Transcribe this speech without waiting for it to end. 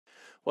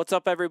What's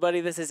up,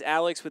 everybody? This is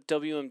Alex with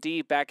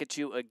WMD back at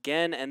you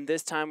again, and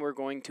this time we're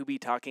going to be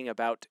talking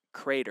about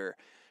CRATER.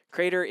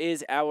 CRATER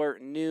is our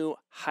new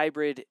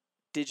hybrid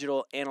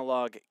digital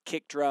analog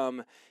kick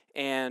drum,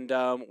 and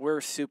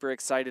we're super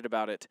excited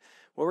about it.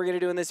 What we're going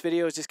to do in this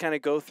video is just kind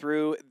of go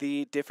through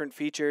the different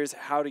features,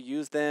 how to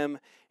use them,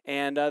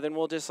 and then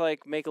we'll just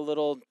like make a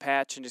little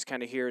patch and just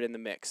kind of hear it in the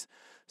mix.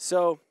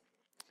 So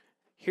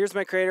here's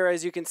my CRATER.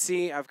 As you can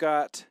see, I've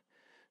got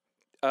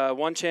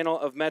one channel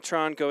of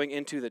Metron going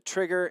into the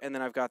trigger, and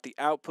then I've got the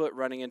output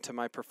running into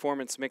my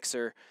performance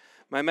mixer.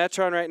 My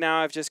Metron right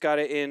now, I've just got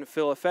it in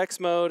fill effects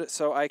mode,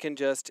 so I can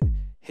just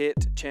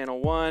hit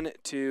channel 1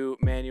 to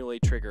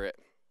manually trigger it.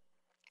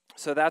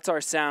 So that's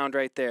our sound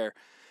right there.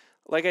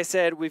 Like I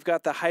said, we've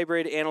got the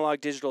hybrid analog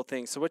digital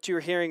thing. So what you're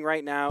hearing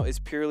right now is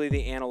purely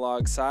the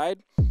analog side.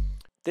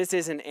 This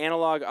is an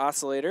analog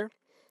oscillator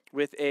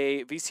with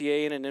a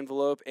VCA in an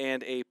envelope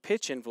and a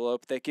pitch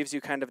envelope that gives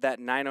you kind of that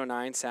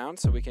 909 sound.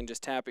 So we can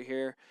just tap it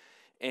here,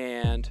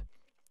 and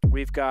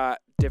we've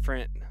got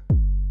different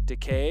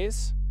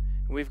decays.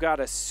 We've got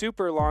a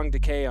super long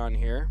decay on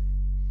here,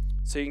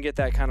 so you can get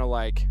that kind of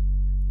like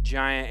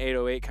giant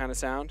 808 kind of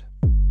sound.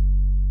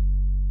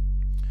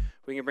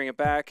 We can bring it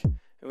back, and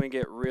we can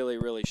get really,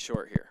 really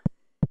short here.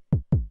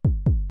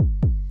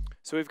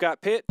 So we've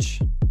got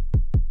pitch.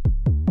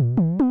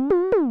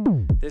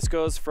 This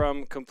goes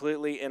from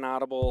completely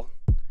inaudible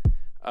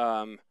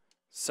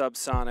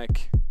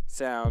subsonic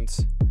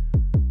sounds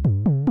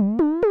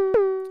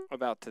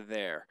about to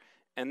there.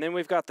 And then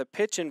we've got the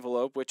pitch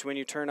envelope, which when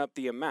you turn up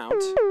the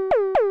amount,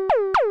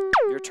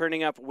 you're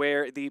turning up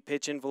where the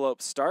pitch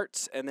envelope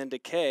starts, and then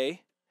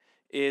decay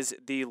is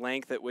the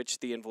length at which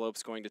the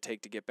envelope's going to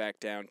take to get back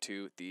down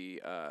to the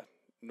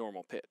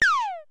normal pitch,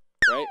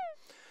 right?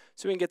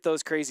 So we can get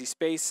those crazy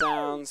space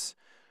sounds.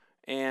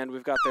 And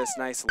we've got this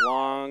nice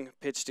long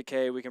pitch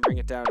decay. We can bring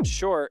it down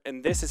short,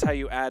 and this is how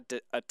you add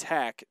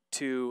attack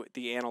to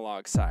the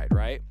analog side,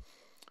 right?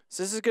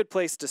 So this is a good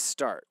place to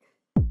start.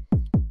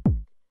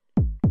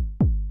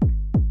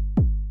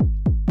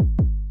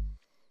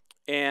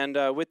 And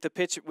with the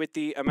pitch, with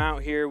the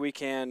amount here, we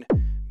can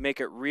make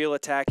it real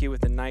attacky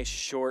with a nice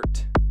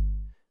short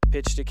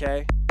pitch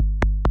decay.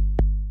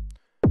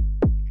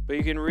 But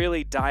you can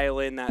really dial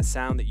in that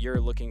sound that you're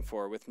looking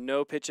for. With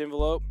no pitch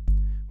envelope,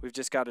 we've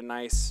just got a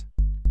nice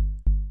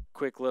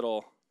quick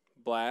little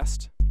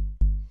blast.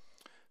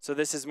 So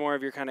this is more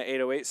of your kind of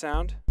 808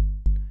 sound.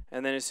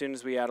 And then as soon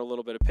as we add a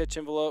little bit of pitch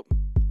envelope,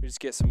 we just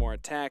get some more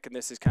attack, and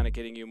this is kind of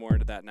getting you more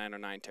into that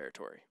 909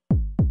 territory.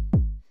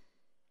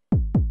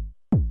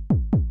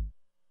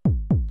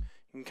 You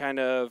can kind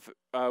of,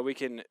 we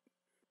can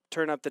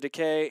turn up the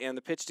decay and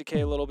the pitch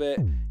decay a little bit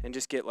and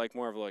just get like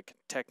more of like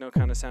techno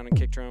kind of sounding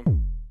kick drum.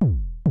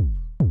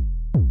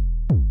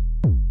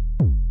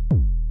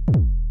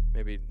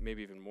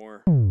 Maybe even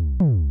more.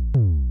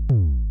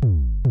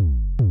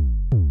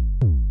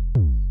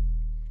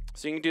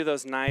 So you can do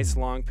those nice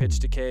long pitch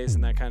decays,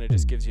 and that kind of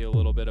just gives you a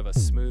little bit of a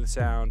smooth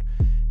sound.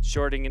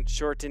 Shortening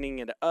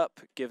it up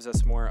gives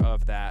us more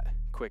of that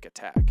quick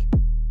attack.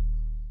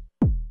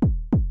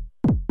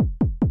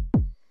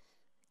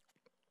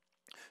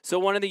 So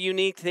one of the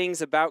unique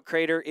things about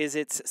CRATER is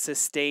its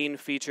sustain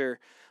feature,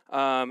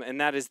 and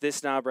that is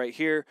this knob right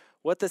here.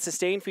 What the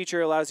sustain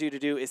feature allows you to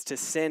do is to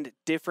send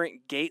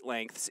different gate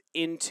lengths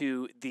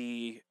into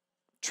the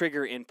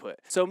trigger input.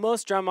 So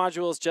most drum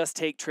modules just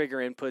take trigger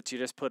inputs. You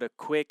just put a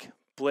quick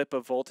blip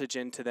of voltage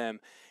into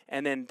them,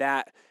 and then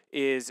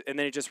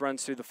it just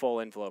runs through the full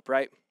envelope,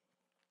 right?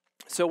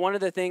 So one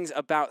of the things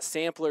about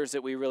samplers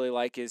that we really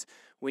like is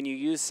when you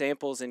use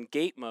samples in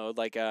gate mode,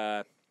 like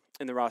in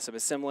the raw sub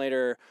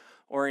assimilator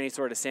or any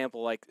sort of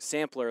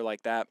sampler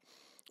like that.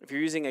 If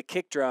you're using a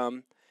kick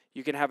drum,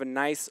 you can have a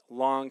nice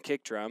long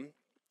kick drum,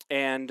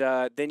 and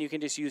then you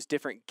can just use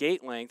different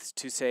gate lengths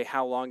to say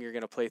how long you're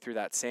going to play through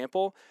that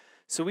sample.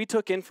 So we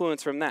took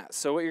influence from that.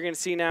 So what you're going to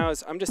see now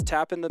is I'm just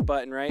tapping the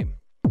button, right?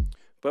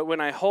 But when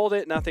I hold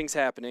it, nothing's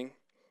happening.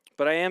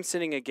 But I am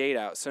sending a gate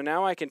out. So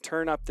now I can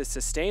turn up the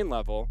sustain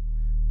level,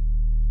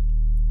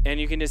 and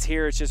you can just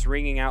hear it's just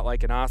ringing out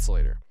like an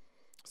oscillator.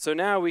 So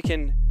now we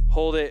can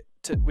hold it.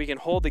 We can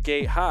hold the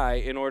gate high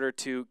in order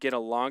to get a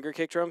longer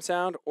kick drum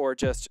sound, or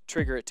just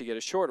trigger it to get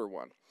a shorter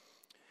one.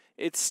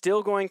 It's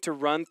still going to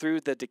run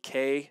through the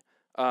decay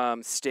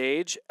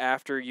stage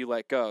after you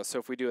let go. So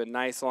if we do a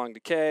nice long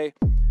decay,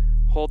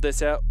 hold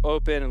this out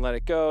open and let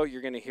it go,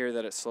 you're going to hear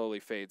that it slowly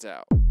fades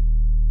out.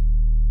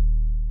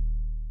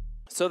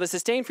 So the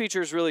sustain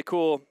feature is really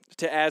cool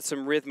to add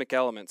some rhythmic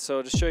elements.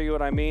 So to show you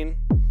what I mean,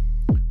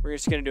 we're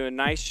just going to do a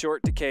nice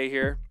short decay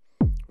here.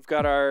 We've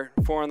got our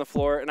 4 on the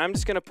floor, and I'm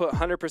just going to put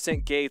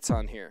 100% gates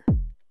on here.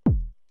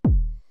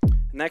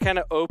 And that kind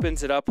of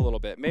opens it up a little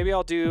bit. Maybe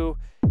I'll do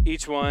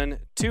each one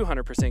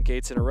 200%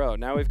 gates in a row.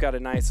 Now we've got a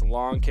nice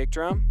long kick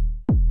drum.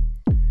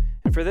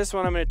 And for this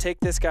one, I'm going to take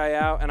this guy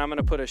out, and I'm going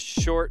to put a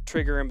short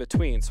trigger in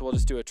between. So we'll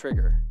just do a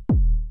trigger.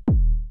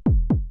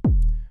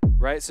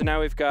 Right? So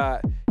now we've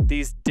got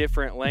these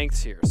different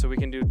lengths here. So we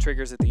can do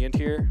triggers at the end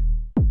here.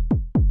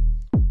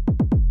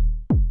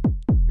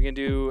 We can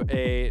do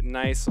a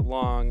nice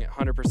long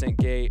 100%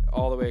 gate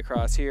all the way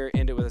across here,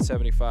 end it with a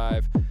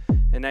 75.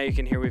 And now you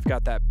can hear we've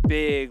got that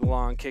big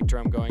long kick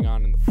drum going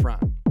on in the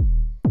front.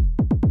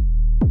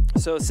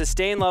 So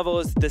sustain level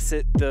is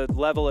the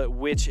level at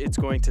which it's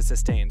going to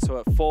sustain. So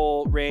at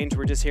full range,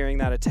 we're just hearing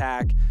that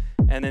attack,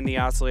 and then the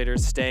oscillator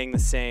is staying the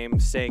same,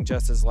 staying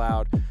just as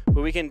loud.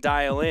 But we can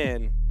dial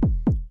in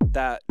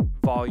that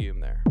volume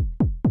there.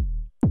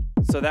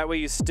 So that way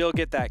you still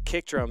get that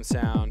kick drum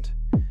sound,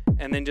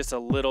 and then just a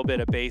little bit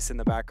of bass in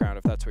the background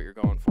if that's what you're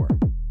going for.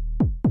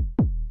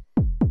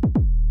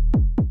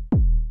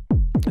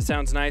 It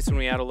sounds nice when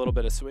we add a little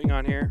bit of swing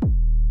on here.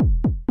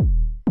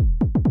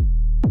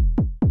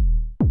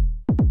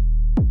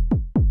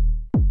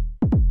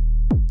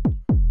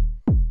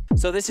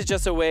 So this is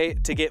just a way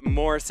to get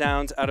more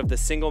sounds out of the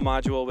single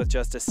module with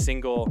just a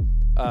single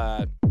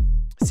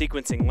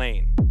sequencing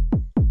lane.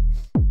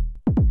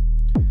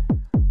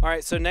 All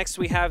right, so next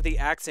we have the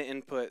accent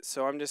input.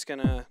 So I'm just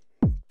gonna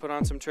put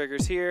on some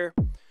triggers here,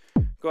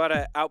 go out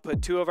of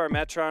output 2 of our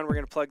Metron, we're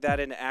gonna plug that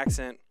into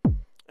accent,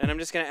 and I'm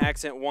just gonna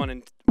accent 1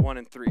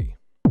 and 3.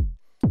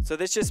 So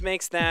this just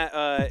makes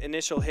that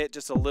initial hit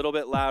just a little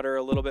bit louder,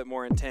 a little bit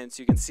more intense.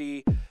 You can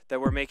see that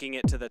we're making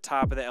it to the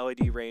top of the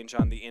LED range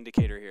on the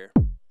indicator here.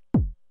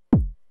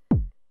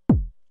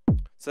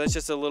 So that's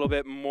just a little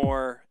bit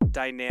more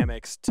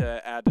dynamics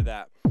to add to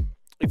that.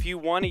 If you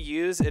want to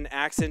use an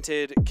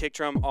accented kick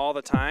drum all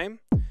the time,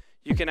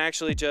 you can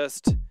actually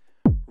just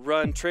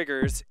run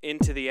triggers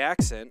into the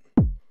accent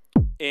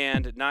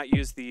and not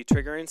use the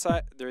trigger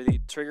inside or the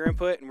trigger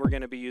input, and we're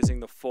going to be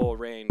using the full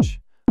range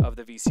of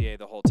the VCA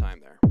the whole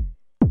time there.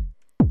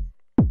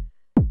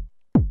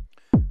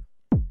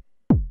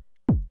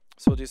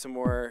 So we'll do some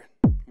more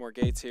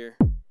gates here.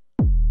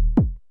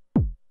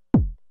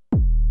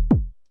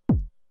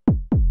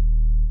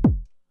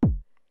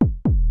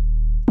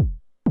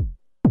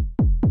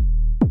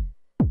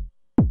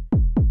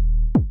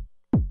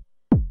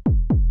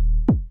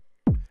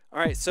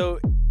 All right, so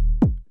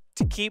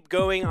to keep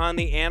going on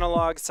the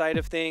analog side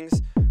of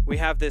things, we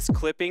have this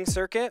clipping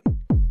circuit,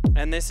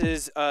 and this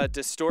is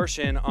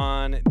distortion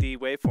on the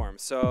waveform.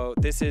 So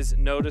this is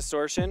no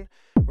distortion.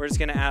 We're just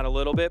gonna add a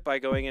little bit by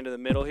going into the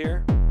middle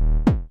here.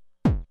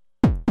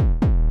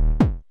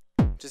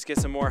 Just get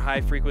some more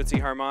high frequency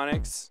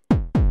harmonics.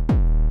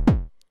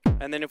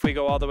 And then if we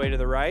go all the way to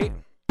the right,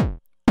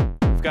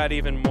 we've got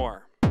even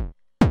more.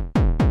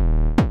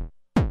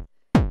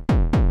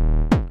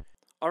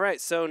 All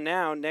right, so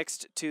now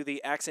next to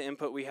the accent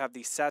input, we have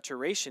the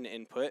saturation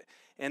input,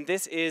 and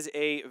this is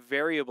a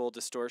variable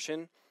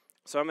distortion.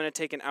 So I'm going to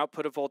take an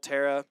output of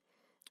Volterra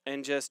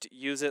and just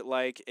use it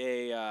like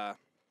a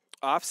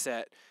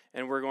offset,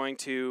 and we're going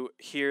to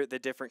hear the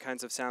different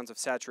kinds of sounds of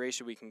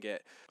saturation we can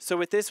get. So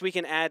with this, we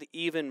can add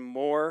even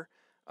more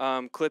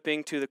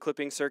clipping to the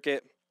clipping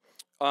circuit,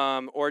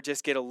 or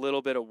just get a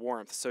little bit of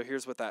warmth. So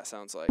here's what that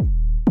sounds like.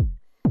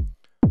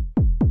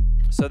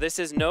 So this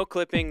is no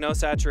clipping, no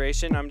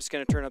saturation. I'm just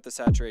going to turn up the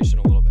saturation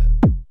a little bit.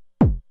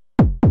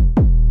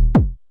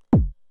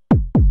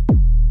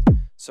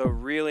 So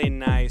really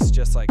nice,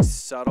 just like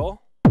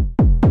subtle.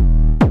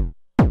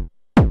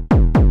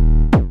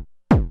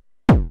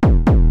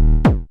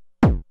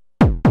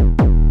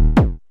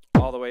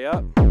 All the way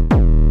up.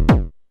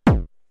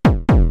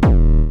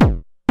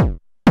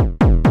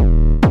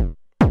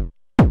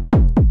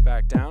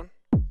 Back down.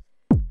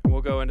 And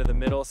we'll go into the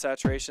middle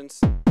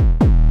saturations,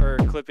 or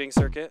clipping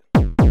circuit.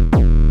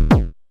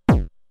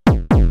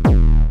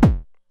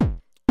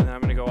 I'm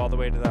going to go all the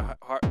way to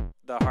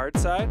the hard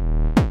side.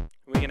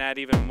 We can add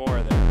even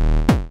more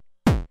there.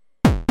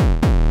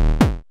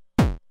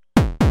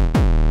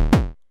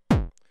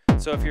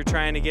 So if you're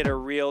trying to get a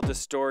real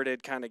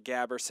distorted kind of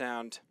gabber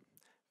sound,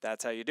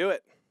 that's how you do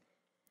it.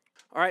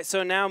 All right,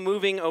 so now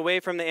moving away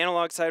from the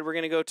analog side, we're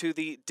going to go to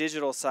the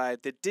digital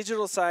side. The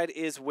digital side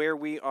is where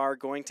we are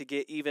going to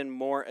get even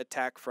more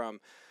attack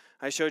from.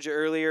 I showed you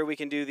earlier we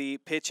can do the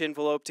pitch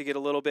envelope to get a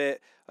little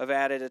bit of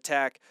added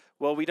attack.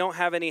 Well, we don't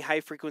have any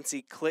high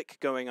frequency click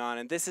going on,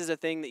 and this is a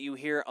thing that you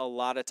hear a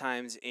lot of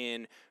times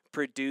in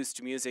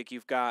produced music.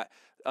 You've got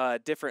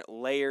different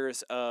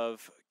layers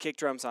of kick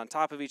drums on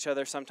top of each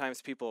other.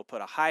 Sometimes people will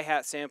put a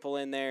hi-hat sample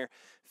in there,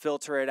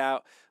 filter it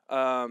out,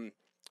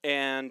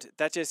 and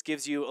that just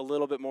gives you a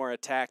little bit more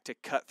attack to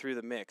cut through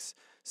the mix.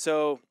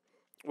 So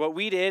what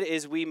we did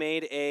is we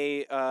made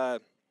a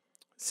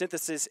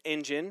synthesis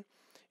engine,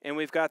 and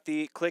we've got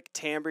the click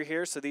timbre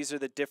here. So these are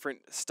the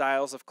different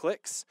styles of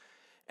clicks.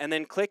 And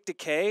then click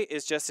decay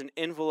is just an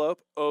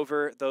envelope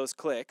over those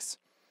clicks.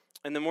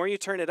 And the more you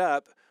turn it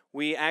up,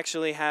 we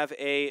actually have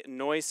a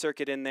noise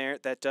circuit in there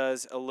that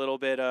does a little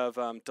bit of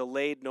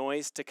delayed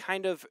noise to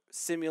kind of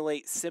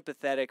simulate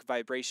sympathetic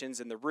vibrations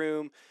in the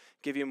room,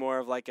 give you more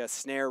of like a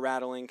snare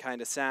rattling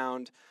kind of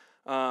sound,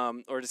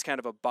 or just kind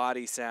of a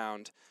body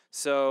sound.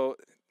 So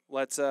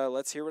let's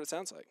hear what it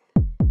sounds like.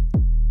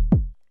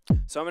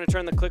 So I'm going to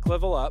turn the click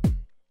level up.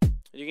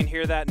 You can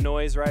hear that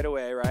noise right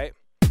away, right?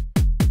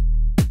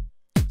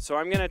 So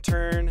I'm going to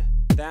turn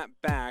that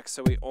back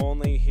so we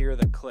only hear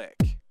the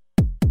click.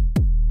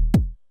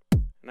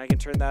 And I can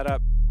turn that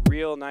up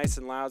real nice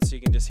and loud so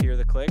you can just hear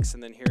the clicks,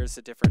 and then here's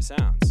the different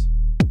sounds.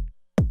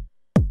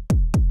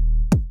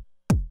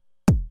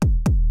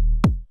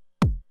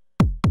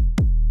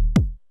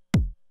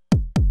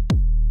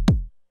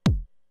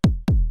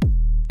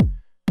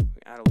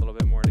 Add a little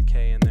bit more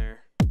decay in there.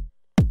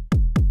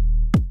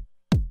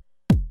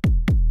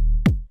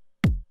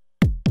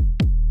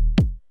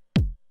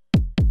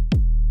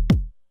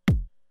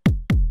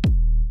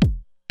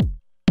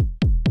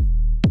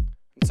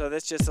 So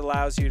this just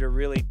allows you to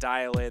really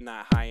dial in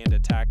that high-end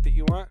attack that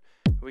you want.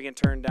 We can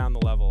turn down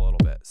the level a little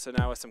bit. So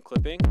now with some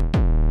clipping.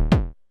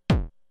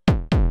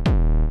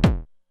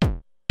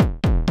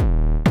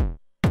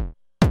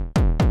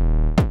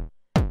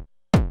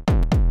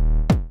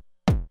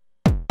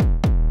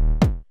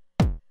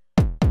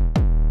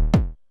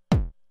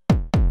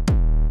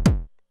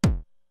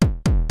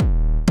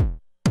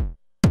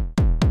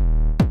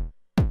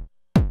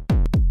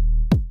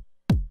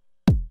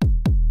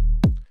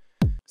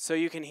 So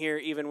you can hear,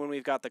 even when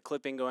we've got the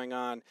clipping going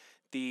on,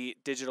 the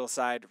digital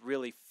side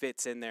really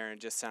fits in there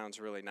and just sounds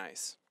really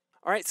nice.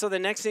 All right, so the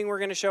next thing we're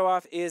going to show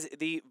off is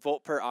the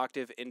volt per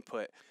octave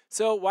input.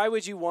 So why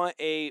would you want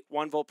a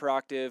 1 volt per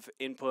octave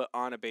input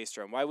on a bass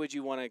drum? Why would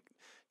you want to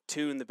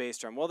tune the bass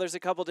drum? Well, there's a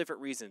couple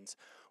different reasons.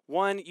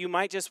 One, you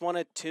might just want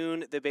to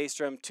tune the bass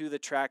drum to the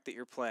track that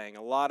you're playing.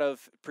 A lot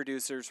of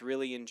producers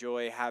really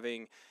enjoy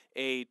having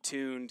a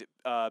tuned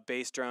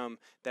bass drum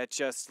that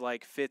just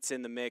like fits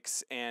in the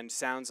mix and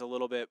sounds a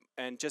little bit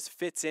and just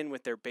fits in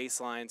with their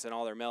bass lines and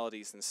all their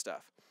melodies and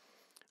stuff.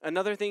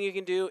 Another thing you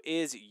can do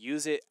is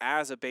use it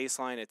as a bass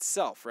line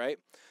itself, right?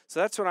 So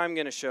that's what I'm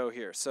going to show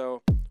here.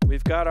 So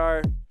we've got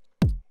our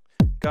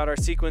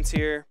sequence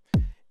here,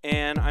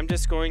 and I'm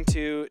just going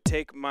to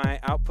take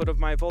my output of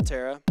my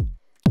Volterra,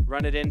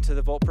 run it into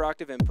the volt per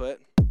octave input.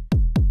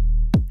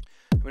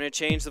 I'm going to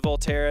change the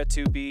Volterra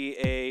to be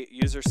a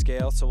user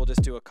scale, so we'll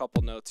just do a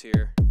couple notes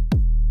here.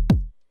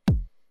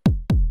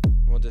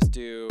 We'll just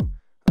do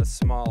a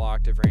small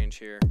octave range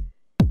here,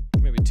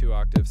 maybe 2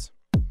 octaves.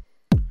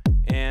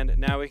 And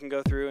now we can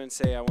go through and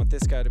say I want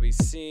this guy to be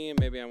C, and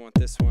maybe I want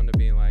this one to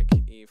be like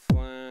E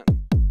flat.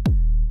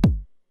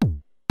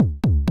 And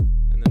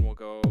then we'll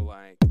go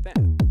like that.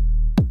 And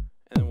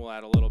then we'll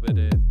add a little bit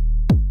of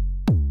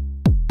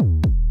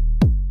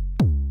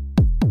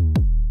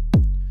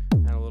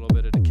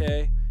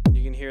decay.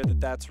 You can hear that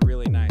that's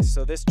really nice.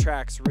 So this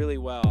tracks really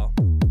well.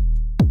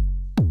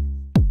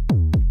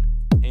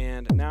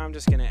 And now I'm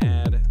just going to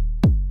add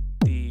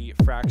the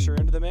fracture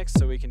into the mix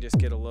so we can just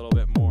get a little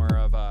bit more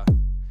of a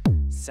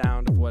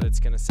sound of what it's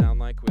going to sound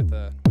like with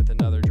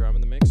another drum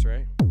in the mix,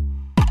 right?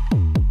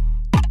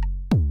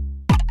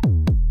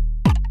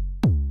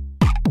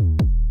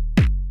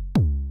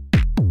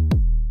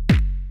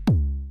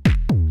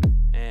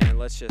 And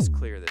let's just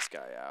clear this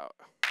guy out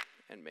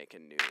and make a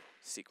new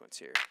sequence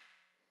here.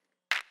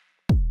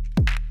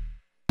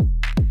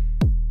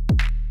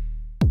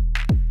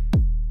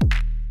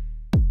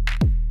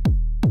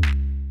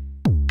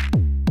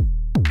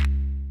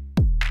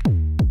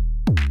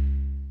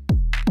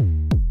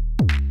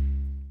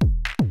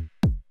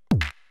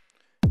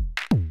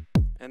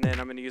 And then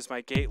I'm going to use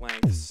my gate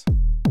lengths.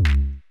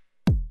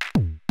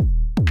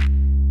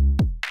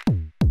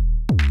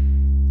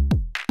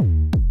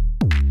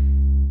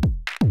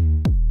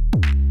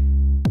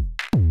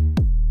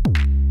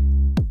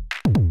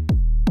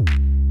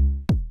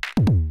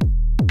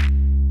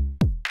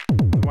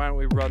 Why don't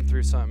we run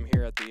through something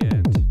here at the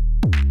end?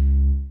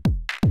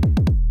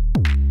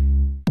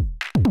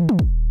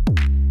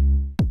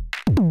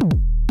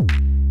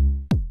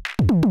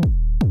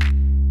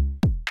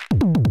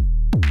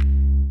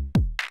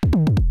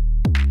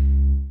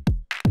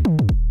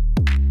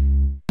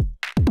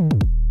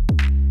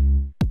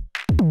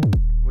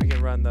 We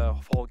can run the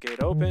whole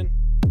gate open.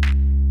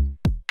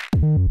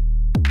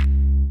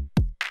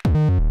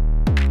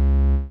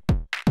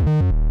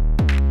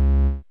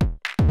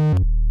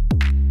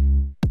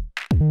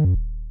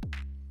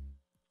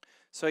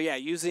 So yeah,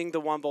 using the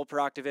 1 volt per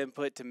octave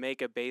input to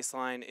make a bass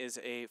line is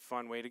a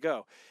fun way to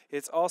go.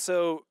 It's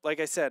also, like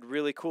I said,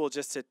 really cool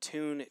just to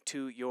tune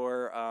to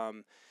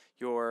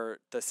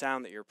the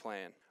sound that you're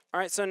playing. All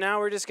right, so now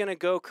we're just gonna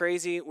go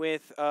crazy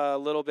with a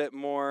little bit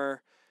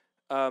more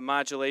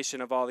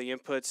modulation of all the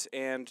inputs,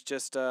 and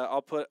just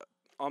I'll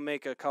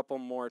make a couple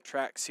more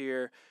tracks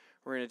here.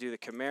 We're gonna do the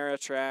Chimera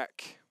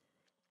track.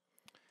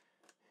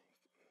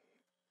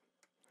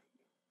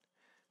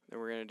 Then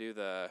we're gonna do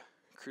the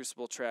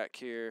Crucible track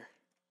here.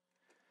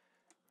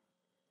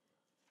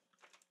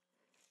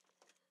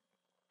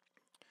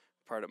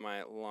 Part of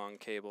my long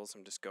cables,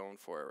 I'm just going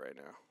for it right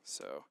now.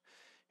 So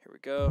here we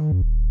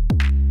go.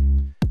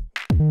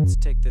 Let's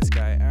take this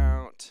guy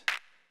out,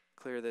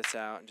 clear this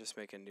out, and just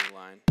make a new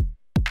line.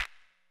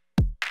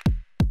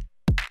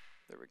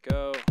 There we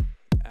go.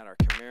 Add our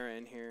Chimera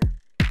in here.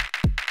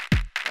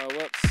 Oh,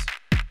 whoops.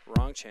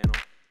 Wrong channel.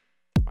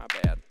 My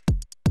bad.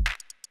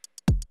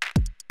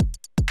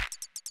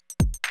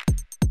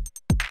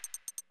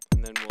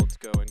 And then we'll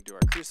go and do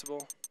our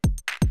Crucible.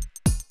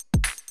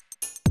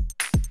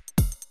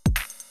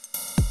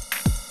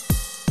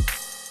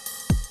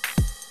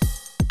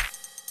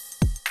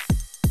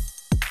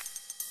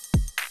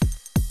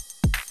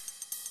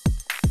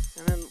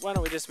 why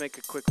don't we just make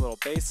a quick little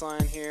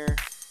baseline here.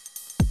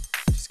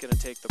 Just going to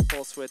take the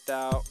pulse width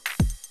out.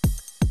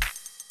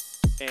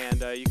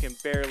 And you can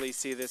barely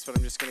see this, but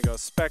I'm just going to go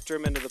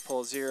spectrum into the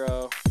pole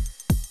 0,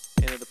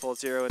 into the pole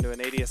 0, into an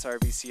ADSR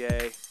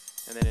VCA,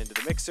 and then into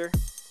the mixer.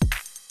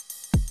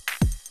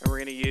 And we're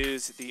going to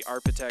use the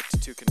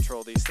architect to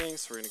control these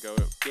things. So we're going to go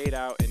gate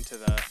out into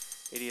the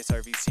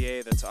ADSR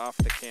VCA that's off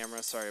the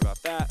camera, sorry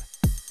about that.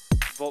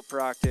 Volt per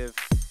octave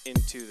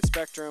into the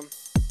spectrum.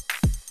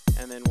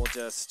 And then we'll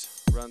just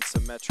run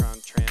some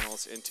Metron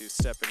channels into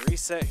step and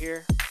reset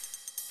here.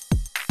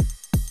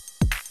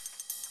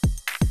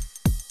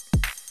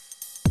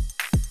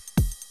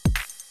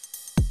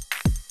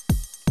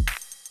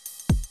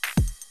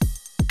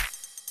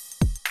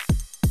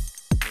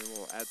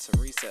 Add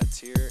some resets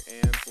here,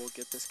 and we'll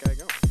get this guy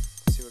going.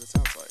 See what it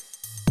sounds like.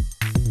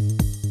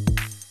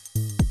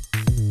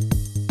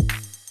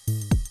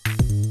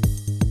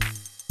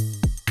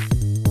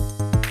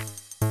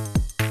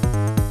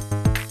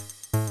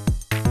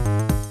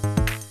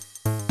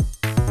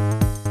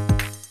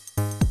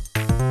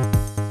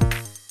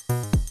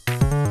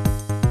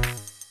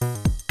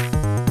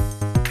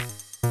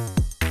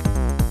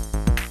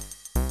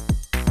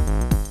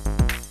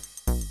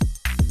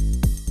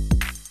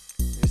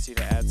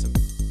 To add some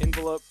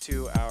envelope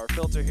to our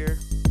filter here.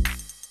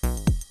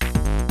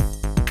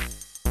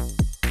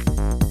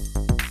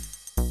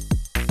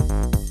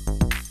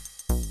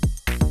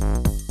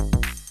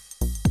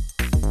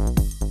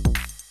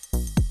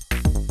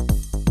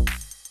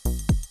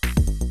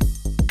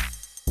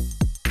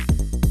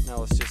 Now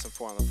let's do some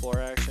 4 on the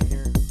floor action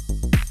here.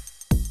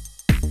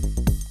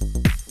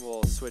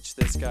 We'll switch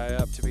this guy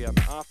up to be on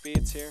the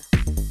offbeats here.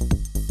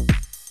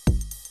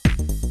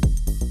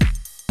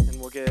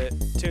 We'll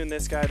tune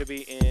this guy to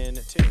be in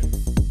tune.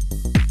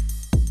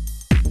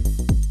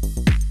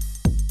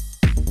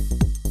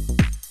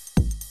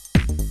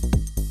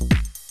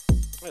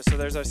 Oh, so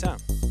there's our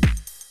sound.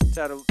 Let's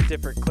add a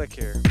different click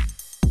here.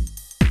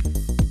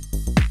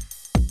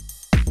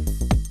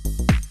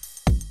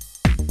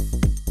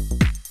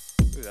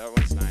 Ooh, that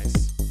one's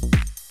nice.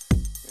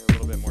 Maybe a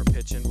little bit more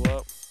pitch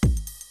envelope.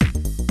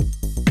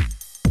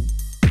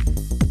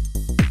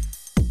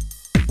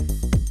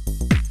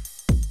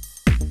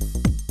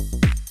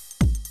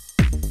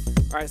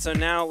 Alright, so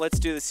now let's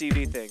do the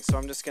CV thing. So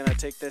I'm just going to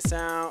take this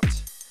out,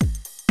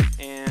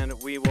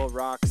 and we will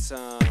rock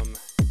some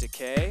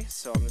decay.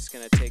 So I'm just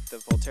going to take the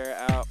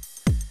Volterra out,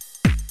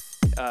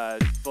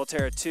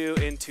 Volterra 2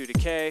 into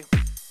decay,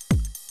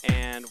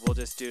 and we'll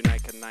just do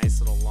like a nice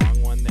little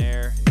long one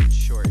there, and then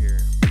short here.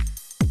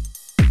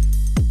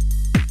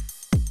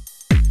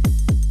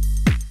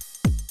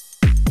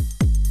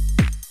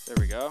 There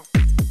we go.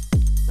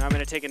 Now I'm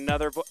going to take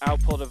another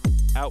output of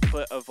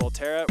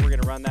Volterra. We're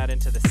going to run that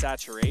into the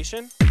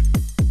saturation.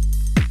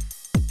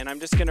 And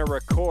I'm just going to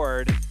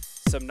record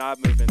some knob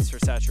movements for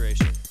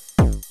saturation.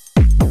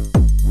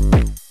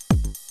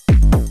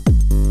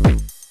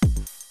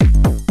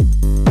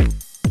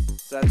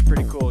 So that's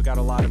pretty cool. Got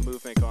a lot of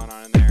movement going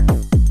on in there.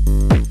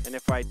 And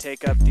if I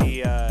take up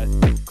the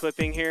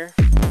clipping here,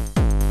 you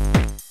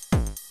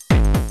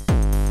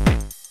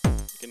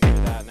can hear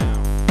that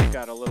now. We've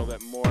got a little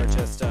bit more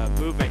just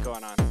movement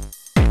going on.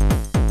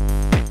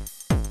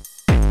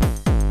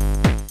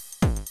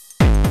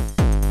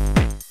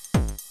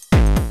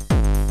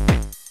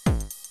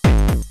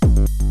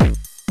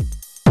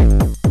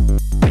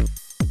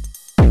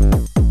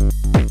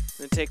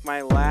 Take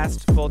my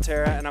last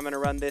Volterra and I'm going to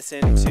run this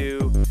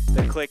into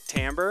the click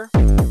timbre.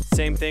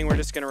 Same thing, we're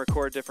just going to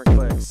record different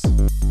clicks.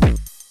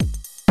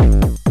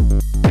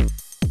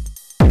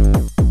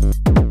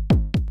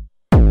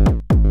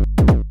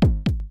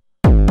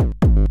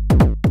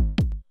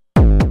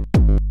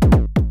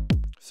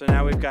 So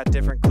now we've got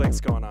different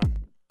clicks going on.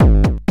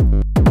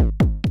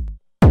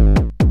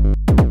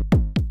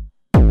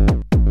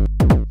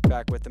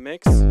 Back with the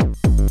mix.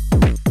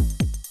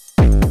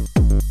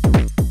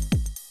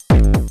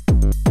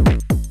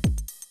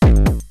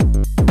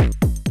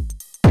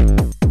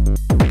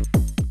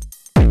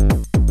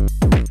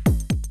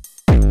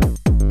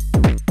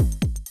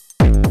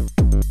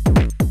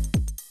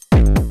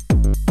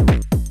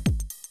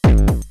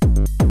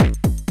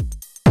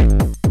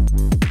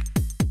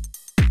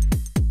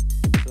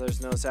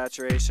 No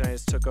saturation, I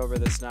just took over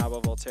this knob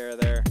of Volterra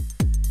there,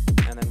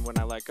 and then when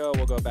I let go,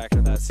 we'll go back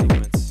to that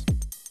sequence.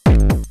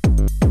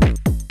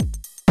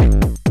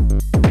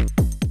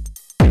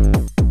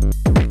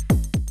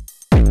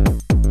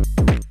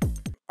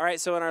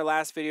 Alright, so in our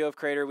last video of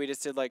Crater, we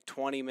just did like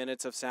 20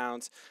 minutes of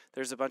sounds.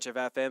 There's a bunch of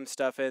FM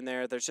stuff in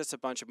there. There's just a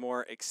bunch of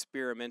more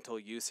experimental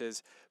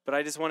uses. But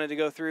I just wanted to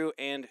go through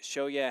and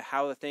show you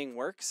how the thing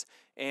works.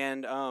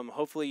 And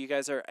hopefully you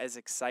guys are as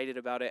excited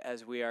about it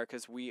as we are,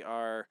 because we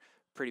are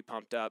pretty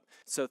pumped up.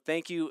 So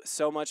thank you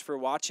so much for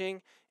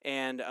watching,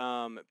 and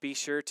be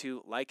sure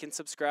to like and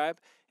subscribe.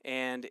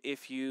 And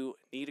if you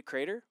need a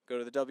Crater, go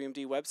to the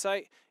WMD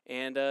website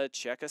and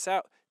check us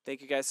out.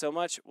 Thank you guys so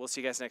much. We'll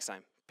see you guys next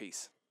time.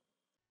 Peace.